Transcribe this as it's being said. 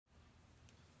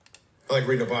I like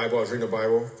reading the Bible. I was reading the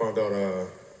Bible, found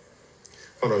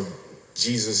out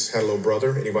Jesus had a little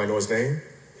brother. Anybody know his name?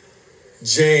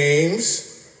 James.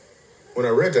 When I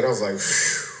read that, I was like,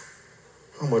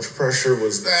 how much pressure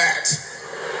was that?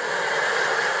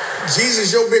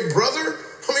 Jesus, your big brother?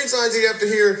 How many times do you have to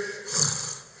hear,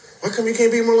 why come you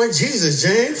can't be more like Jesus,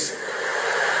 James?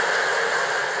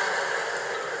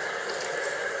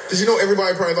 Did you know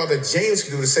everybody probably thought that James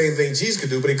could do the same thing Jesus could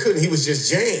do, but he couldn't. He was just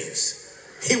James.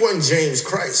 He wasn't James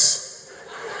Christ.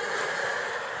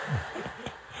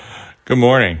 Good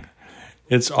morning.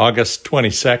 It's August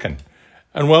 22nd,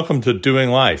 and welcome to Doing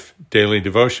Life, Daily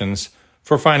Devotions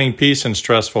for Finding Peace in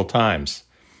Stressful Times.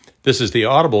 This is the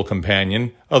audible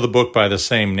companion of the book by the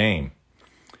same name.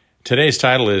 Today's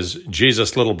title is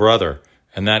Jesus' Little Brother,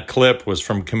 and that clip was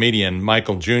from comedian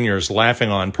Michael Jr.'s Laughing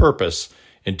on Purpose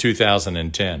in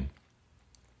 2010.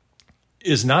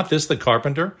 Is not this the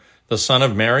carpenter, the son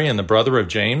of Mary and the brother of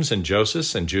James and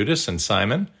Joseph and Judas and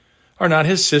Simon? Are not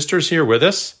his sisters here with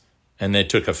us? And they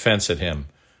took offense at him.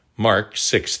 Mark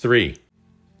 6:3.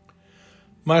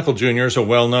 Michael Jr. is a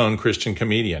well-known Christian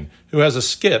comedian who has a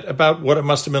skit about what it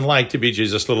must have been like to be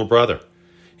Jesus' little brother.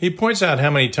 He points out how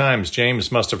many times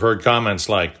James must have heard comments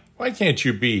like, "Why can't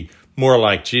you be more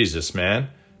like Jesus, man?"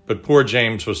 But poor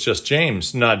James was just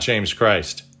James, not James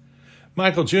Christ.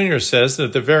 Michael Jr. says that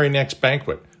at the very next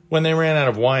banquet, when they ran out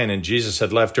of wine and Jesus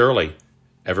had left early,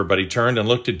 everybody turned and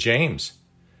looked at James.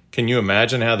 Can you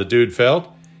imagine how the dude felt?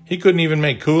 He couldn't even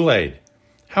make Kool-Aid.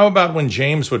 How about when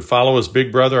James would follow his big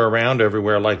brother around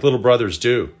everywhere like little brothers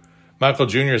do? Michael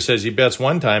Jr. says he bets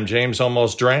one time James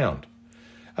almost drowned.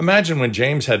 Imagine when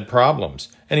James had problems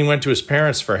and he went to his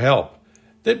parents for help.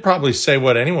 They'd probably say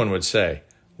what anyone would say.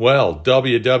 Well,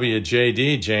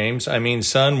 WWJD, James. I mean,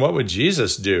 son, what would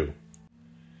Jesus do?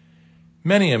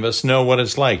 Many of us know what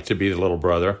it's like to be the little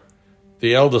brother.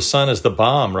 The eldest son is the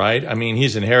bomb, right? I mean,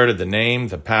 he's inherited the name,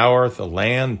 the power, the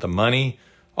land, the money,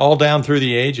 all down through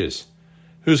the ages.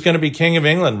 Who's going to be king of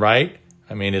England, right?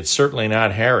 I mean, it's certainly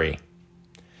not Harry.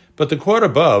 But the quote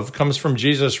above comes from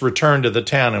Jesus' return to the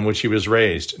town in which he was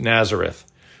raised, Nazareth.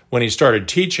 When he started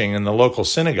teaching in the local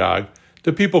synagogue,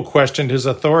 the people questioned his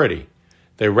authority.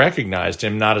 They recognized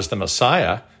him not as the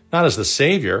Messiah, not as the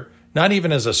Savior, not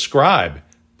even as a scribe,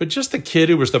 but just the kid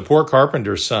who was the poor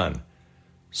carpenter's son.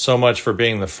 So much for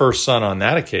being the first son on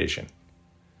that occasion.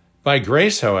 By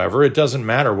grace, however, it doesn't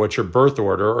matter what your birth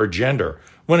order or gender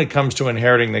when it comes to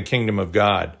inheriting the kingdom of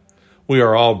God. We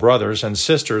are all brothers and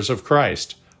sisters of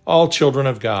Christ, all children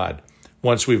of God,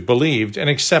 once we've believed and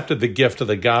accepted the gift of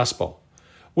the gospel.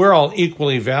 We're all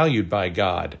equally valued by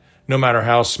God, no matter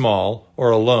how small or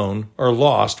alone or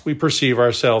lost we perceive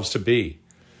ourselves to be.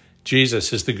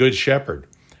 Jesus is the Good Shepherd,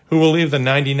 who will leave the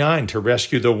 99 to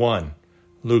rescue the one.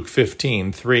 Luke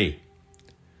 15:3.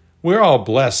 We're all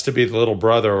blessed to be the little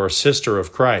brother or sister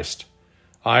of Christ.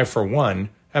 I, for one,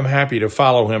 am happy to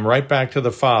follow him right back to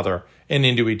the Father and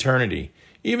into eternity,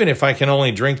 even if I can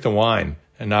only drink the wine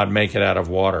and not make it out of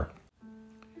water.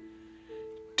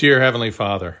 Dear Heavenly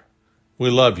Father, we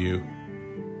love you.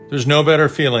 There's no better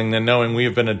feeling than knowing we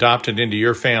have been adopted into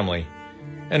your family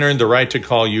and earned the right to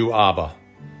call you Abba.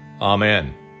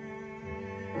 Amen.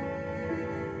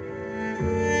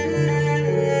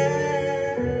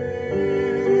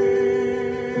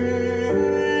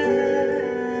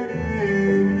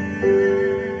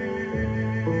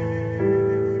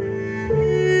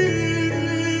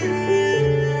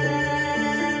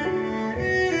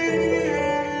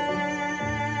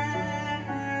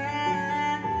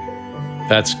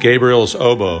 That's Gabriel's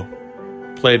Oboe,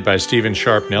 played by Stephen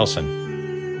Sharp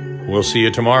Nelson. We'll see you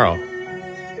tomorrow.